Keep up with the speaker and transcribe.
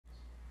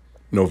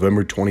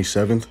November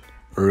 27th,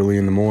 early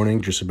in the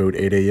morning, just about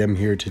 8 a.m.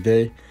 here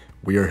today,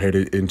 we are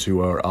headed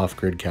into our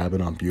off-grid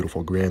cabin on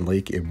beautiful Grand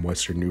Lake in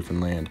western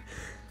Newfoundland.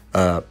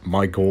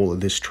 My goal of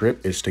this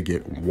trip is to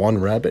get one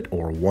rabbit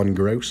or one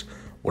grouse,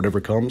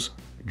 whatever comes,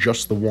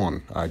 just the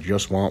one. I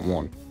just want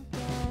one.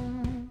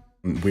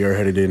 We are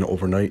headed in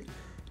overnight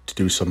to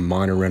do some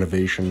minor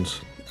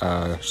renovations,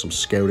 some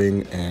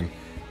scouting, and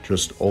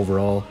just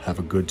overall have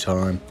a good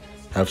time,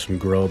 have some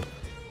grub,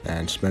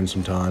 and spend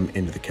some time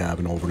into the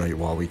cabin overnight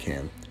while we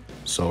can.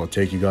 So I'll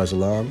take you guys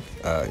along,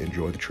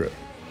 enjoy the trip.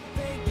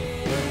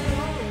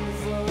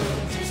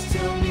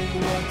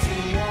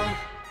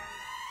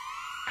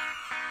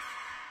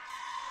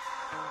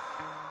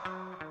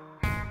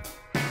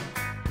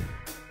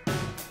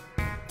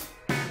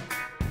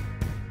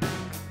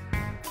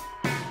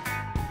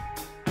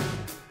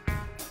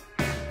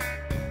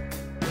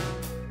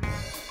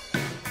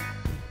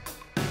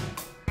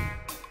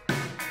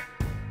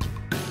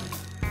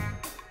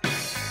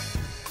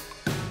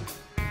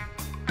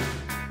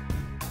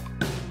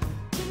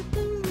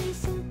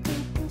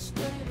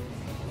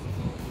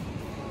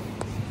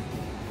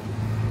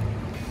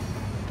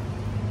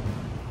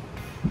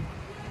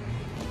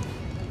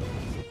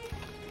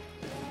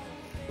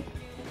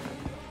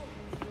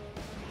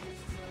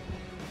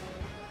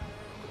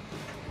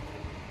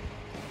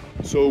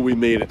 So we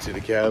made it to the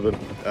cabin.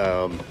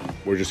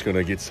 We're just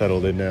gonna get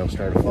settled in now,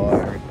 start a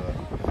fire,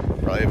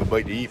 and probably have a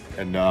bite to eat,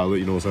 and let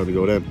you know it's time to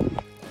go down.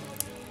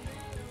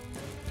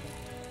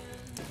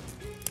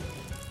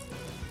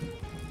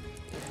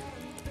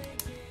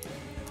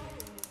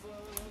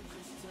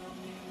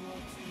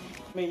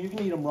 I mean, you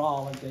can eat them raw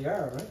like they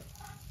are, right?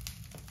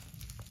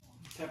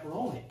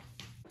 Pepperoni.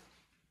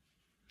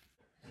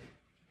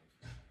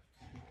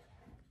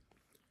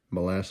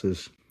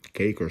 Molasses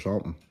cake or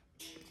something.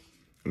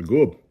 It's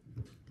good.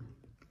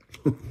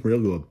 Real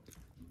good.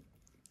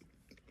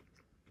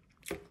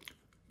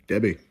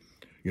 Debbie,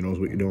 you knows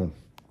what you're doing.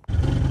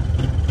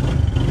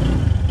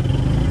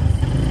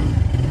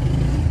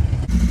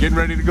 Getting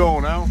ready to go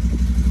now.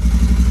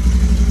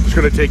 Just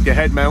gonna take the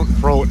head mount and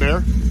throw it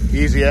there.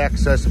 Easy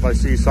access if I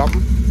see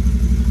something.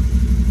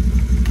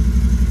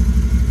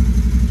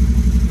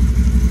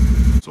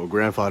 So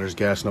grandfather's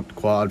gassing up the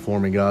quad for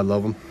me, God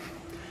love him.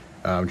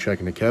 I'm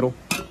checking the kettle.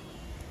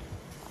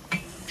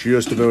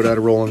 Just about out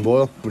of rolling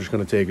boil. I'm just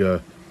gonna take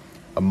a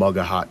mug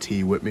of hot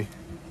tea with me.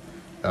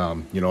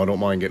 You know, I don't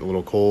mind getting a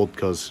little cold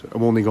because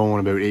I'm only going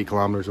about 8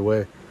 kilometers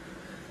away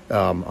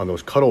on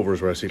those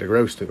cutovers where I see the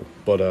grouse too.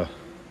 But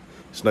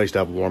it's nice to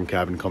have a warm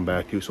cabin to come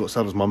back to, so it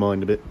settles my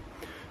mind a bit.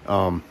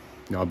 Now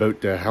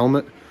about the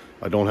helmet,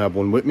 I don't have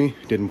one with me.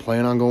 Didn't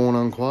plan on going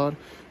on quad,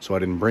 so I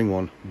didn't bring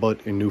one. But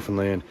in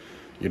Newfoundland,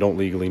 you don't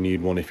legally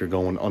need one if you're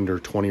going under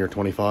 20 or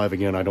 25.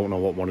 Again, I don't know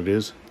what one it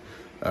is.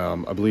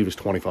 I believe it's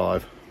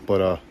 25,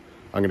 but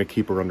I'm gonna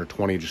keep her under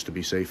 20 just to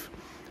be safe.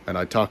 And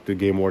I talked to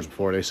Game Wars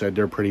before. They said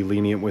they're pretty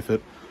lenient with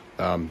it.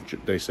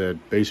 They said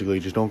basically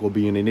just don't go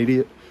being an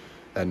idiot,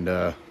 and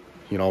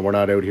you know, we're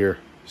not out here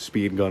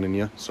speed gunning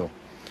you. So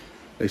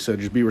they said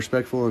just be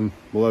respectful and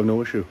we'll have no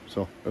issue.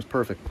 So that's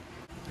perfect.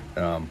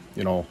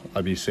 You know,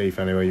 I'd be safe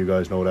anyway. You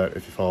guys know that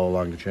if you follow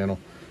along the channel.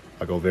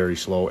 I go very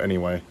slow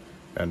anyway,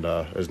 and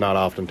there's not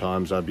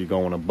oftentimes I'd be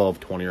going above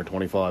 20 or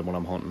 25 when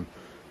I'm hunting.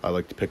 I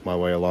like to pick my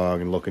way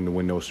along and look in the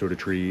windows through the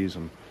trees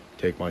and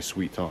take my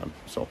sweet time.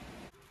 So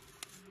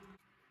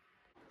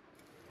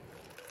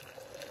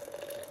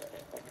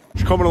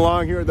just coming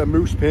along here at the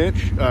moose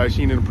pinch I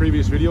seen in a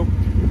previous video.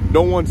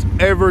 No one's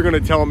ever gonna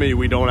tell me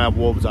we don't have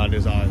wolves on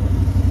this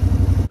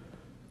island.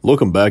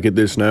 Looking back at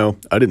this now,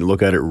 I didn't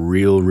look at it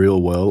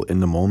real well in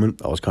the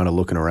moment. I was kind of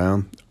looking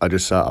around. I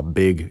just saw a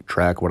big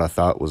track, what I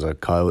thought was a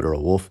coyote or a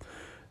wolf.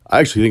 I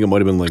actually think it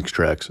might have been lynx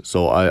tracks,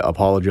 so I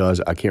apologize.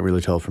 I can't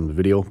really tell from the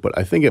video, but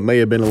I think it may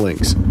have been a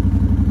lynx.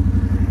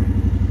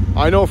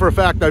 I know for a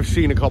fact I've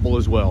seen a couple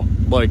as well.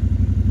 Like,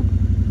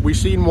 we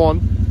seen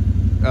one.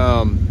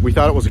 We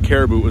thought it was a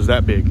caribou. It was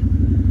that big.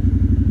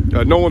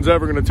 No one's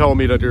ever going to tell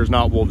me that there's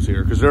not wolves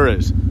here, because there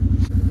is.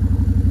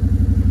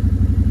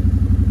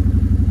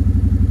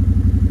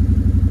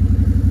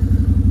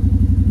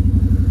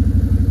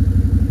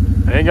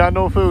 I ain't got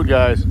no food,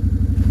 guys.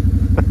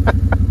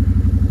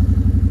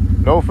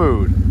 No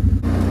food.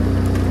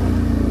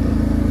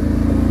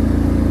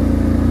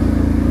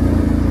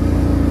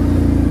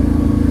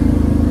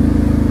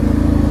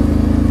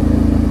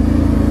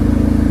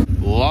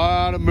 A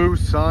lot of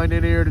moose signed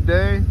in here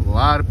today. A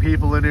lot of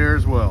people in here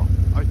as well.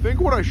 I think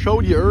what I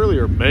showed you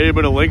earlier may have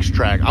been a lynx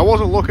track. I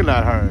wasn't looking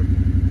that hard.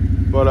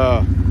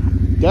 But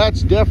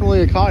that's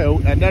definitely a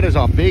coyote, and that is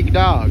a big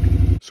dog.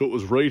 So it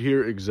was right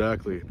here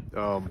exactly.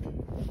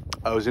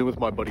 I was in with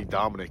my buddy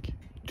Dominic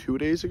 2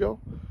 days ago.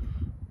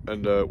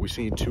 And we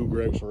seen 2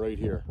 grouse right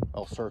here.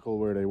 I'll circle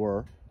where they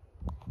were.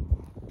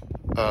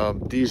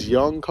 These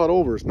young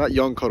cutovers, not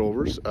young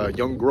cutovers,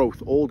 young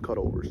growth, old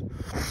cutovers.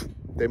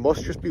 They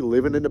must just be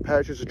living in the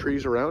patches of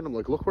trees around them.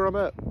 Like, look where I'm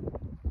at.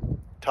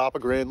 Top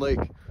of Grand Lake.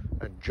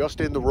 And just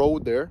in the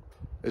road there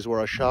is where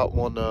I shot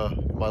one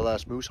in my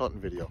last moose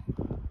hunting video.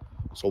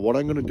 So what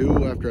I'm gonna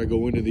do after I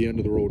go into the end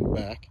of the road and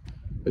back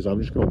is I'm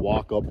just gonna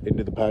walk up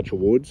into the patch of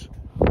woods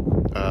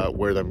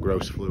where them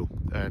grouse flew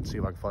and see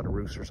if I can find a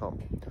roost or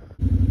something.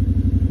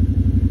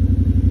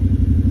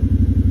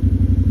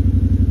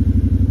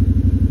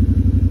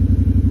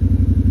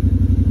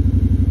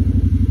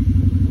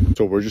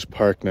 So we're just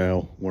parked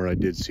now where I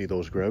did see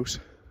those grouse,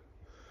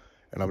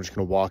 and I'm just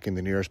gonna walk in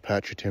the nearest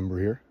patch of timber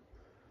here.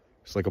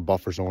 It's like a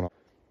buffer zone,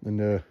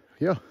 and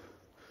yeah,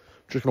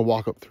 just gonna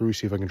walk up through,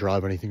 see if I can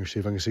drive anything or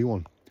see if I can see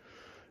one.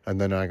 And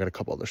then I got a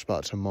couple other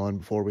spots in mind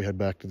before we head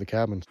back to the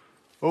cabin.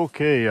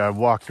 Okay, I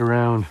walked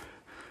around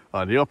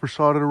on the upper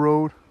side of the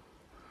road,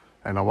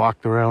 and I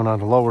walked around on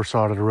the lower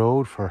side of the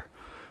road for,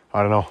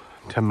 I don't know,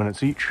 10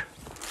 minutes each.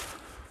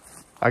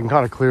 I can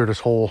kind of clear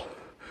this whole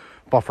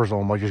buffer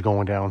zone by just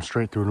going down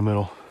straight through the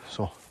middle.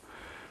 So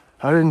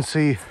I didn't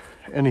see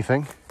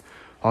anything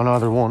on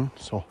either one.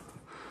 So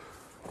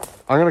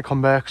I'm gonna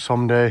come back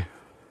someday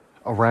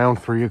around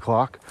 3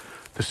 o'clock,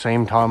 the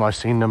same time I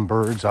seen them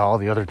birds all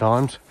the other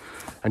times,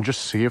 and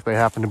just see if they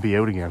happen to be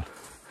out again.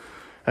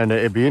 And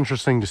it'd be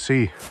interesting to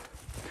see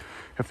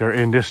if they're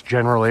in this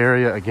general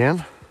area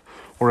again,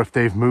 or if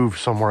they've moved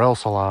somewhere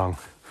else along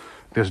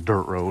this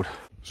dirt road.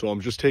 So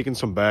I'm just taking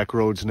some back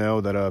roads now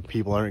that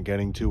people aren't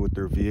getting to with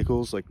their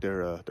vehicles, like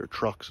their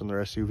trucks and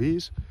their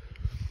SUVs.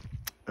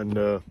 And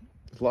there's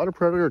a lot of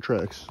predator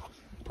tracks.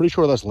 Pretty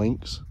sure that's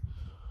lynx.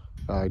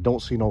 I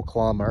don't see no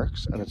claw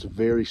marks, and it's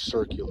very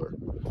circular.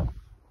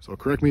 So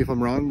correct me if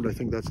I'm wrong, but I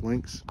think that's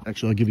lynx.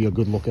 Actually, I'll give you a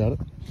good look at it,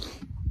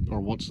 or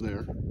what's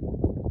there.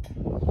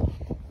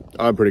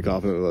 I'm pretty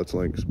confident that that's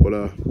lynx,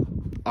 but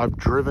I've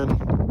driven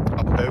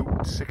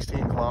about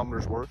 16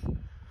 kilometers worth.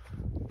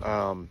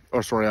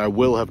 Or sorry, I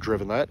will have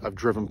driven that. I've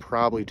driven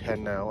probably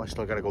 10 now. I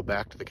still got to go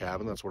back to the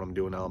cabin. That's what I'm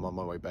doing now. I'm on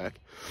my way back.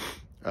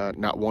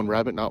 Not one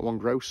rabbit, not one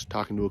grouse.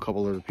 Talking to a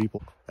couple other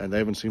people, and they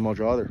haven't seen much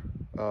either.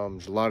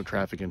 There's a lot of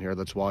traffic in here.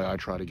 That's why I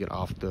try to get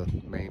off the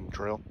main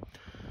trail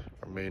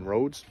or main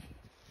roads.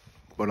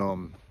 But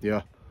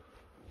yeah,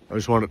 I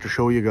just wanted to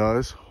show you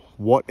guys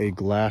what a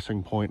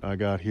glassing point I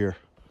got here.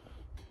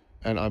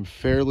 And I'm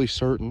fairly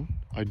certain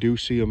I do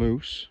see a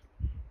moose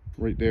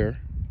right there.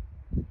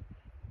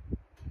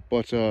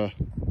 But I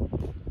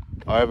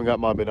haven't got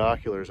my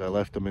binoculars. I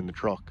left them in the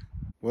truck.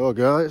 Well,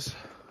 guys,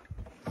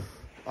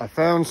 I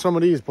found some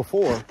of these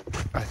before.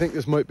 I think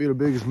this might be the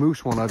biggest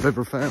moose one I've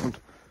ever found.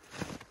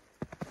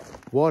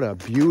 What a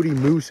beauty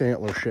moose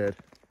antler shed.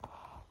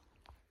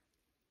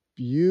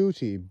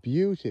 Beauty,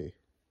 beauty.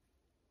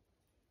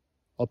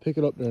 I'll pick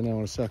it up there now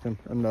in a second,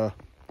 and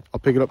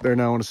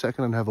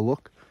have a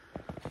look.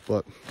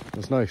 But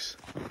it's nice.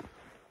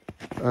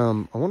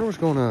 I wonder what's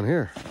going on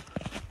here.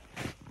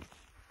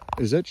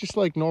 Is that just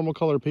like normal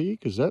color pee?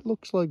 Because that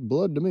looks like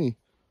blood to me.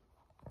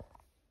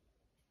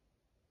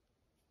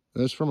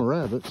 That's from a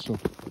rabbit, so.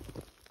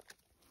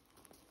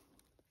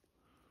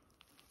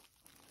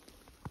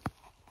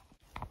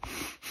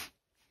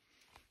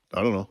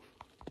 I don't know.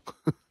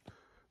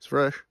 It's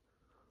fresh.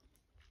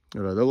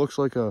 That looks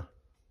like a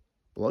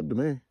blood to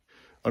me.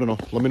 I don't know.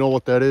 Let me know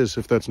what that is,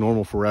 if that's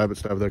normal for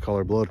rabbits to have that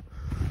color blood.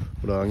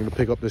 But I'm going to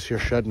pick up this here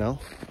shed now.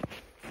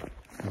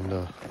 And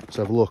let's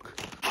have a look.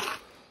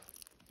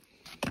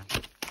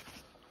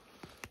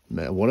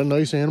 Man, what a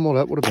nice animal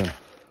that would have been.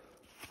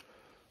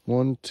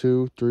 1,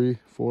 2, 3,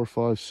 4,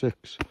 5,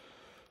 6.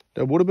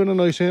 That would have been a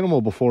nice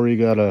animal before he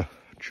got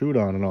chewed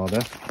on and all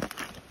that.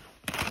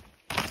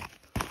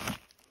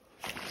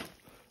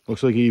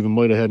 Looks like he even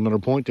might have had another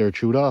point there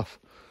chewed off.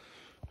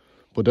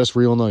 But that's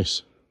real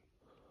nice.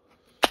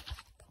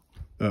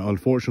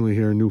 Unfortunately,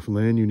 here in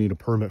Newfoundland, you need a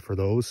permit for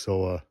those,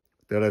 so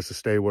that has to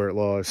stay where it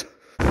lies.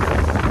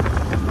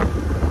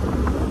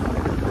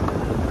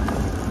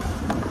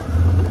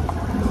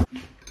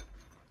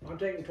 I'm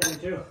taking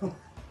 22.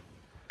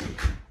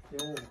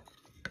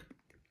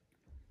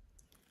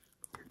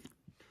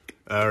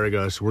 Alright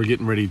guys, so we're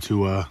getting ready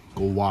to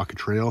go walk a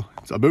trail.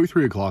 It's about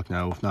 3 o'clock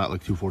now, if not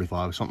like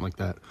 2:45, something like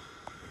that.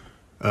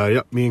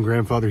 Yep, me and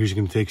grandfather, he's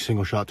going to take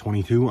single shot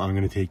 22. I'm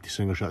going to take the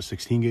single shot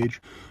 16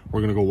 gauge.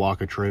 We're going to go walk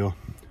a trail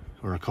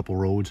or a couple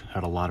roads,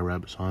 had a lot of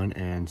rabbit sign,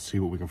 and see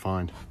what we can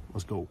find.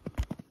 Let's go.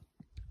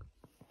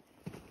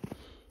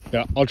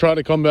 Yeah, I'll try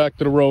to come back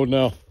to the road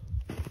now.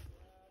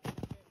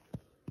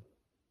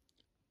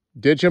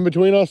 Ditch in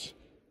between us?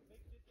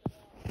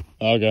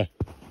 Okay.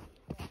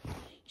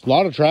 There's a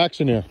lot of tracks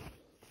in here.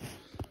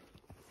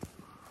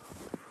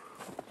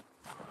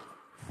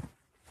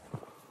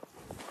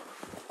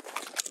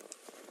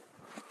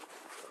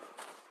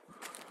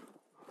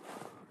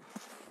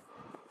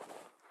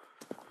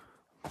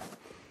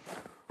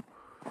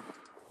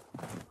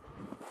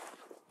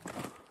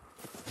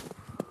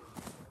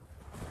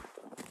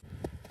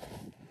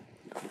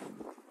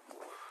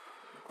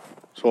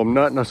 So I'm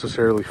not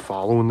necessarily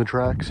following the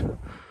tracks,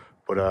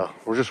 but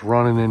we're just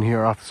running in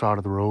here off the side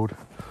of the road.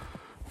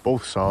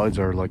 Both sides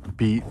are like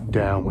beat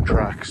down with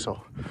tracks,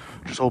 so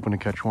just hoping to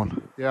catch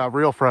one. Yeah,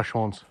 real fresh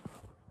ones.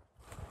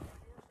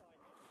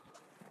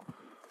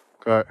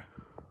 Okay.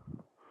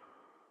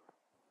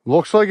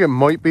 Looks like it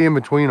might be in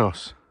between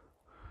us.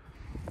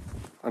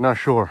 I'm not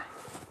sure.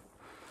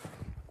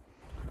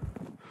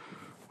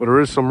 But there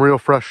is some real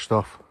fresh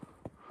stuff.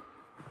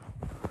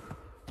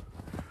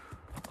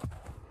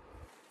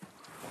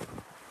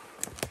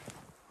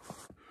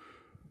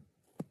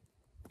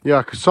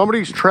 Yeah, because some of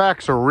these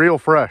tracks are real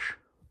fresh.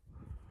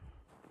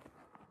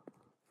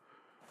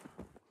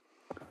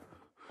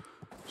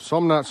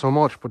 Some not so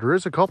much, but there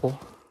is a couple.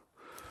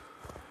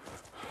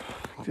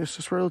 This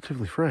is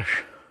relatively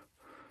fresh.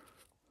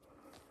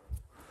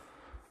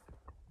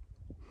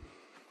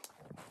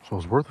 So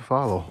it's worth a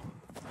follow.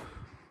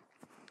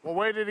 Well,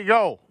 where did he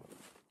go?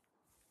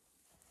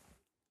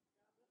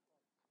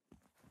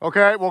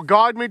 Okay, well,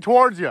 guide me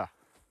towards you.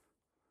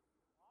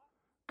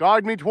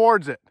 Guide me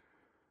towards it.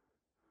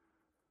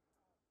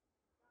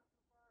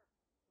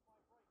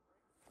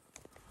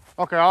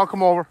 Okay, I'll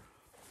come over.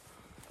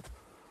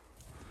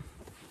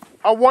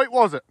 How white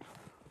was it?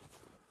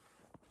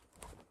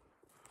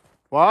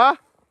 What?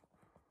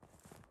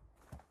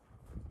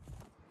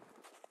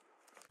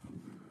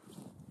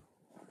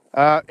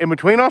 In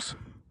between us?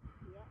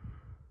 Yeah.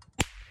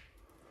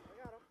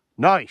 I got him.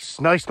 Nice,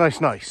 nice,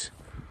 nice, nice.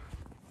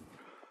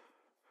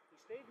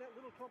 He stayed in that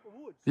little clump of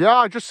woods. Yeah,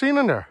 I just seen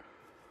him there.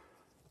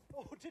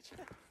 Oh, did you?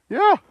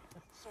 Yeah.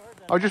 Sorry,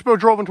 I just about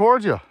drove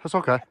towards you. That's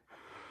okay.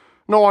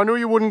 No, I knew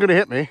you wasn't gonna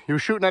hit me. You were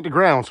shooting at the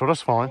ground, so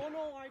that's fine. Oh, no,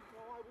 I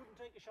wouldn't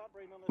take a shot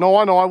right on this. No,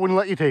 I know. I wouldn't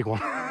let you take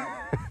one.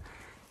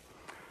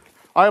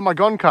 I have my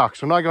gun cocked,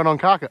 so now I gotta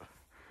uncock it.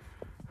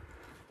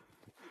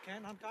 You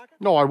can uncock it?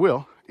 No, I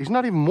will. He's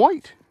not even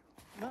white.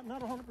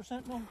 Not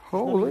 100%, no.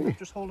 Holy. No,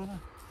 just holding on.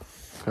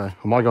 Okay,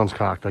 well, my gun's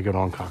cocked. I gotta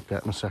uncock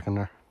that in a second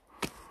there.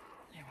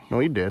 No,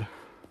 you did.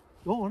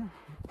 Go on.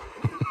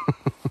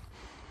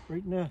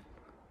 Right in there.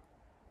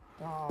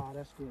 Ah,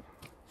 that's good.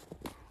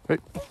 Hey.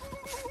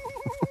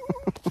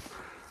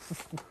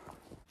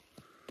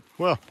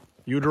 Well,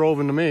 you drove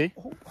into me.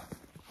 Oh.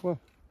 Well.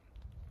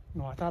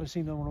 No, I thought I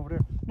seen that one over there.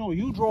 No,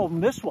 you drove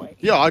him this way.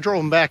 Yeah, I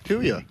drove him back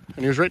to you, and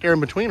he was right there in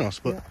between us.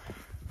 But yeah.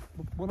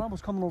 When I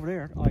was coming over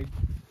there, I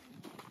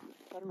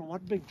don't know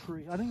what big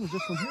tree. I think it was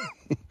this one here.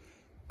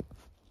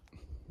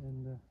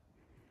 And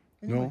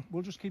anyway, no,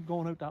 we'll just keep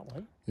going out that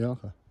way. Yeah,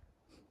 okay.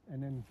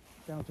 And then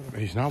down to the.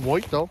 He's not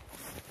white though.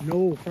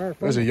 No, far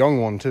from. There's a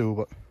young one too,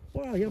 but.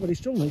 Well, yeah, but he's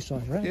still nice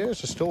size, right? Yeah,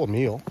 it's just still a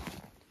meal,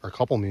 or a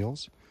couple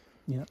meals.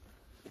 Yeah.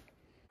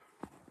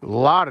 A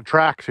lot of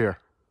tracks here.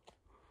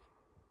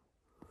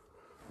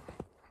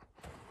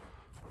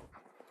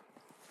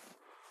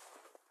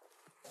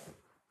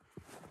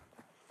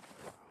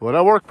 Well,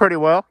 that worked pretty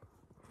well.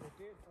 It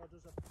did.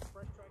 There's a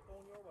fresh track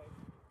going your way.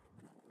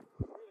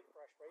 Really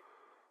fresh, right?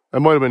 That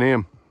might have been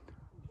him.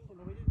 Oh,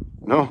 no, we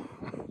didn't. No.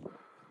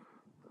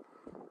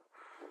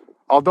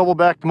 I'll double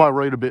back to my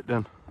right a bit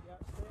then. Yeah,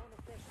 stay on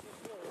the crest of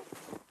this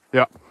hill.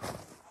 Yeah.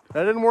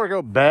 That didn't work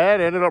out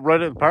bad. Ended up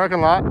right at the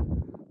parking lot.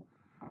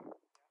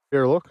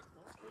 Here, look.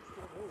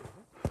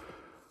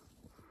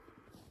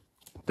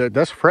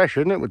 That's fresh,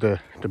 isn't it? With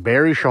the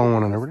berry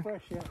showing and everything.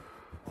 Fresh, yeah.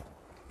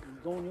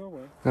 It's going your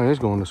way. Yeah, it is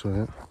going this way.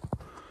 Yeah.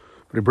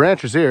 But the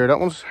branches here, that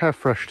one's half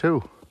fresh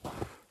too.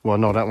 Well,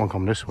 no, that one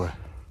come this way.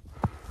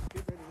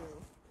 Get ready to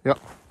go. Yep.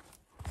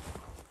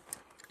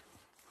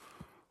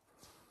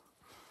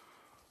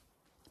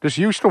 This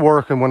used to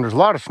work and when there's a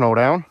lot of snow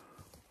down.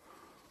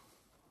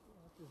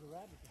 There's a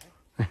rabbit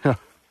there. Yeah.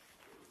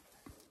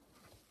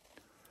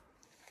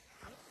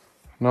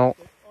 No.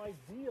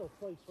 Ideal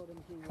place for them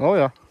to. Oh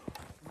yeah.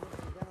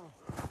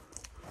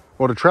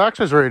 Well, the tracks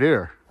is right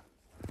here.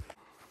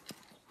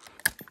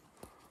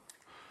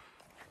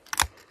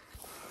 I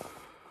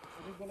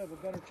think we'll have a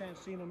better chance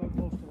seeing them out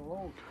close to the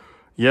road.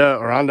 Yeah,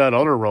 or on that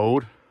other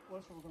road.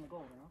 Well, that's where we're going to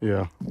go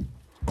now.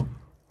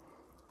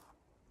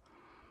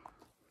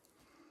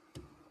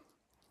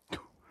 Yeah.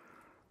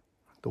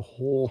 The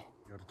whole.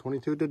 Yeah, the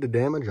 22 did the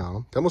damage on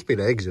them. That must be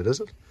the exit,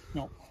 is it?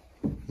 No.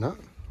 Not.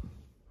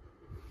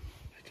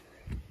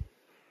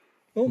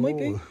 Oh, it might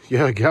be.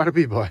 Yeah, it gotta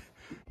be by.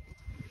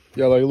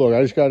 Yeah, like, look,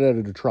 I just got out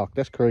of the truck.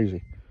 That's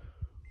crazy.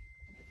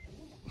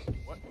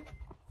 What?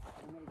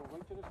 I'm going to go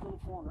right to this little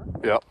corner.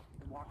 Yep.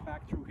 And walk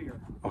back through here.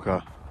 Okay.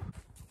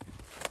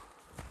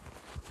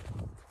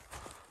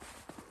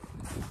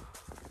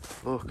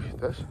 Look at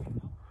this.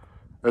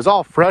 It's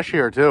all fresh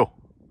here, too.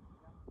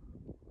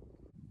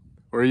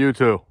 Where are you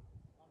two?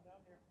 I'm down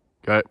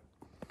here. Okay.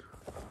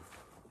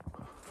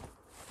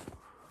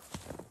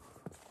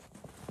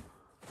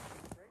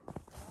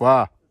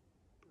 Wow.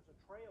 There's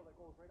a trail that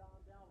goes right on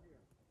down here.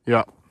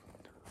 Yeah.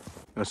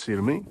 Let's see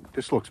to me.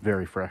 This looks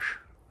very fresh.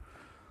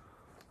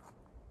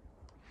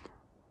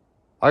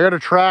 I got a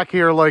track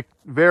here like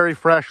very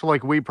fresh,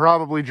 like we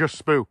probably just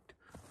spooked.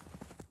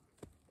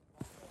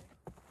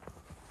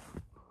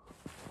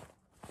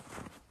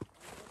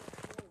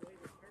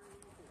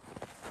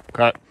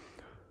 Okay.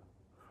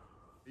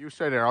 You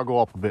stay there, I'll go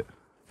up a bit.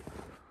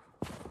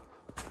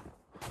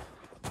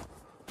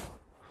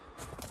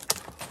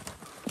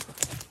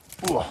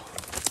 Ooh.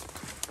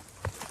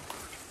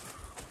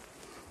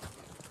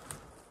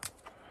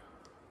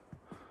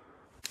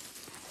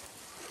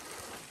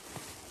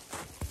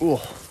 Ooh.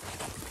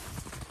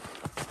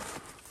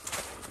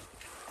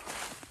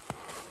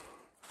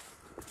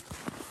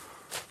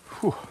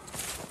 Whew.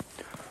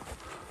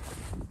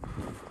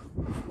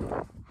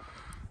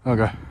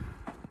 Okay.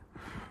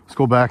 Let's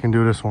go back and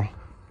do this one.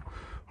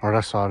 Or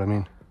that side, I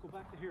mean. Go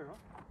back to here, huh?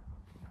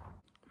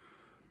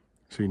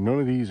 See, none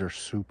of these are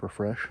super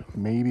fresh.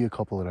 Maybe a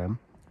couple of them.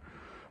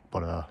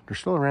 But they're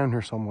still around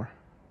here somewhere.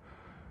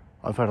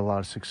 I've had a lot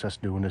of success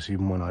doing this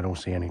even when I don't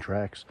see any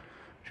tracks.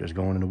 Just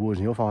going in the woods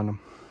and you'll find them.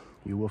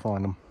 You will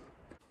find them.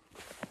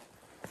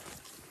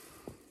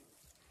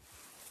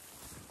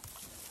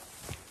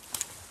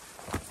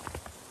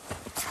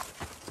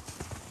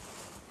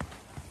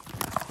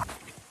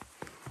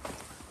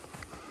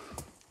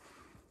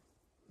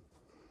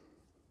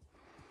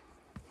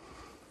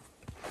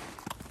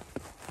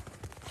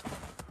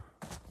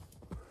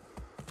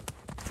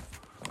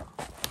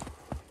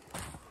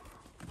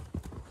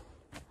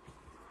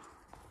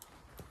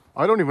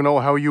 I don't even know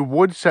how you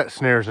would set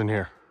snares in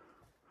here.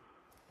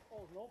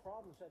 Oh, no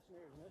problem setting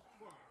snares in this.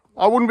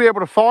 I wouldn't be able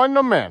to find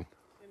them, man.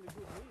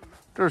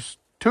 There's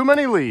too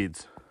many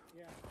leads.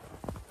 Yeah.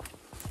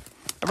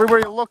 Everywhere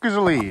you look is a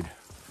lead.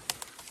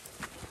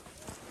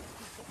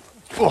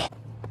 Oh.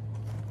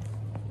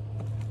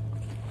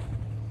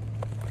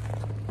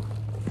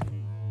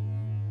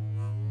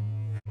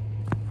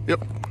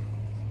 Yep.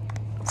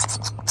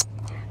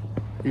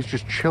 He's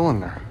just chilling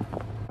there.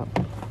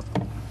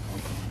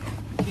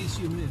 In case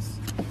you miss.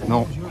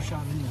 No. Your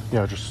shot in there.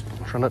 Yeah, just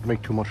try not to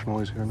make too much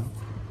noise here now.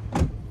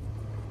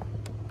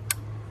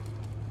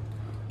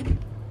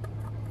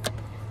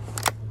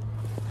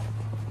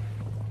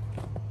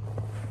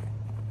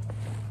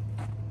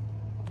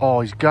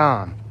 Oh, he's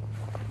gone.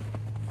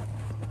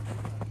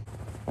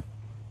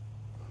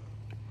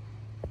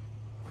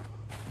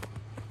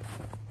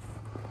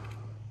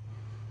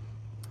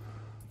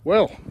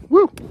 Well,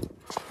 woo!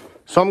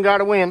 Some got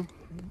to win.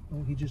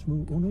 Oh, he just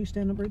moved. Oh, no, he's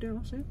standing up right there.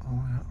 That's it.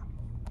 Oh, yeah.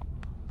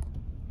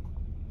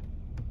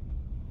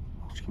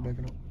 Just keep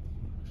backing up.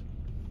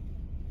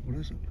 What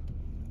is it?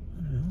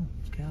 I don't know.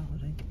 It's cow, I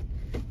think.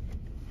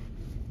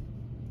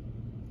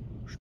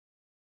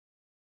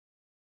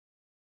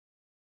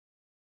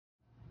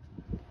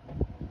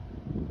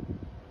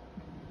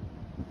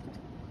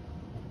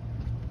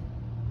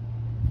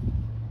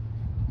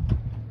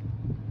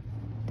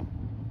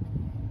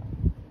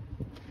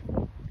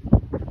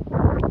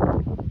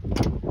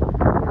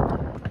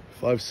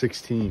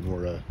 .516.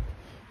 We're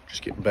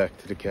just getting back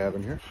to the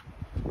cabin here.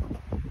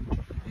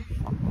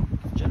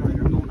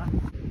 Generator going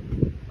on.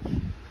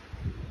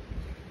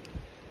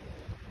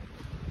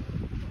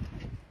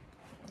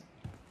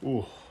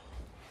 Ooh.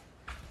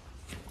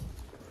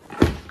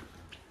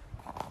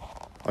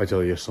 I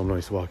tell you, it's so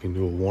nice to walk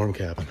into a warm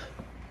cabin.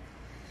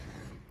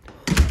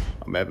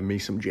 I'm having me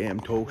some jam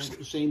toast.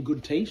 The same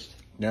good taste?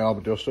 No,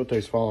 but they'll still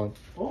taste fine.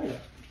 Oh, yeah.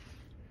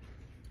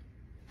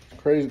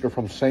 Crazy, they're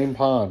from the same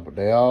pond, but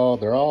they're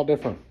all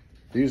different.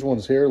 These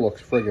ones here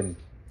looks friggin'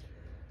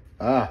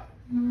 What?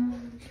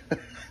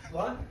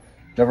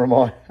 Never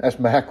mind. That's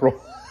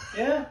mackerel.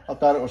 Yeah. I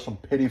thought it was some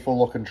pitiful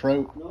looking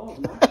trout. No, it's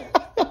not.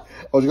 I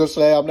was gonna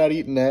say I'm not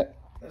eating that.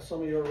 That's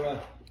some of your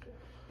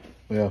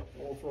Yeah.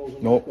 all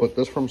frozen. Nope, but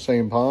this from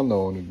same pond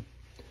though, and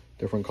a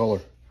different color.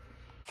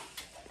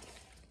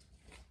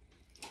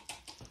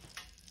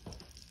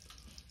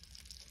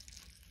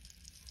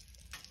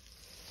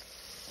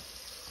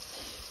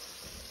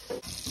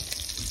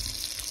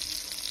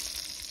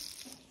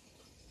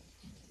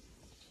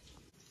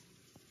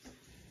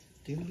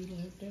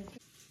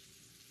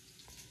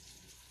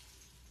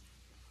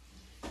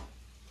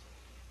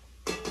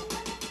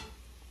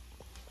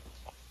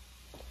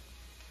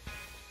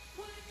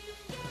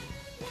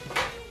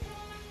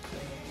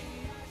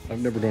 I've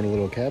never done a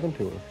little cabin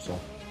tour, so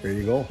there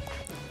you go.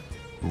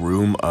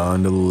 Room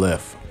on the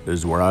left. This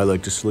is where I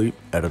like to sleep.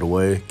 Out of the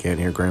way, can't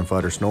hear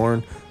grandfather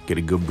snoring. Get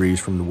a good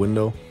breeze from the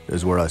window. This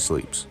is where I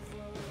sleeps.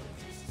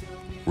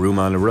 Room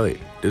on the right.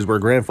 This is where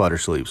grandfather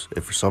sleeps.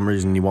 If for some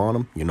reason you want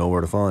him, you know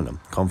where to find him.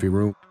 Comfy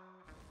room.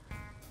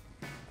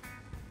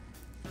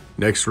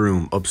 Next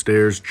room,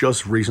 upstairs,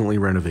 just recently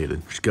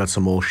renovated. Just got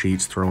some old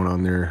sheets thrown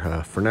on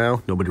there for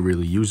now. Nobody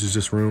really uses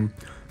this room,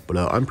 but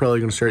I'm probably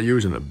going to start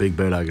using it. Big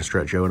bed I can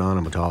stretch out on.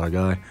 I'm a taller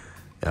guy.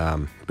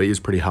 But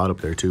it's pretty hot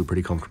up there too,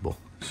 pretty comfortable.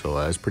 So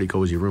it's a pretty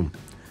cozy room.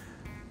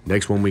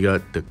 Next one, we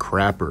got the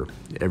crapper.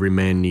 Every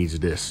man needs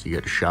this. You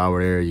got the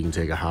shower there, you can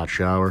take a hot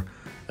shower.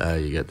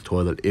 You got the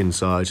toilet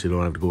inside so you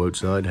don't have to go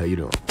outside. How you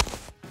doing?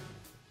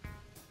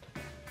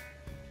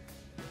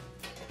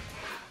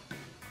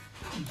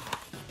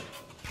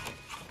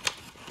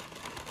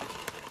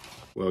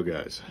 Well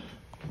guys,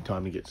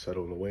 time to get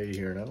settled away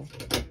here now.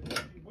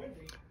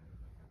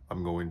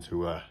 I'm going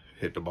to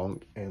hit the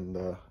bunk and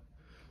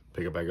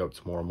pick it back up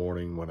tomorrow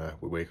morning when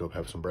we wake up,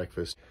 have some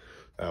breakfast.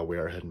 We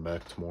are heading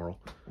back tomorrow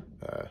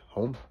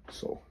home,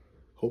 so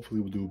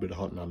hopefully we'll do a bit of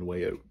hunting on the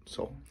way out.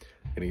 So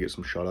gonna get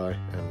some shut-eye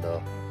and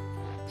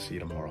see you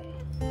tomorrow.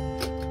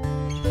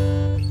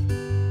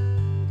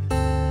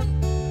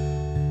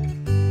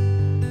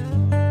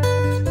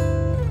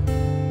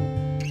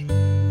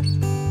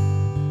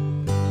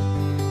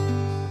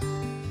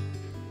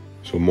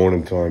 So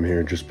morning time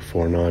here, just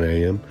before 9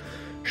 a.m.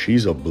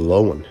 she's a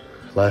blowing.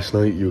 Last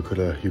night you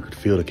could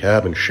feel the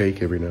cabin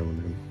shake every now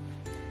and then.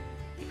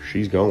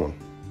 She's going.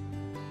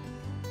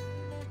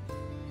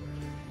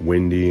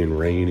 Windy and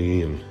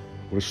rainy, and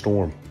what a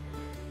storm.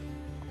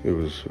 It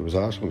was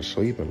awesome to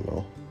sleep in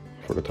though,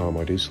 for the time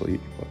I do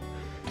sleep. But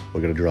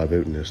we're gonna drive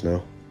out in this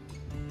now.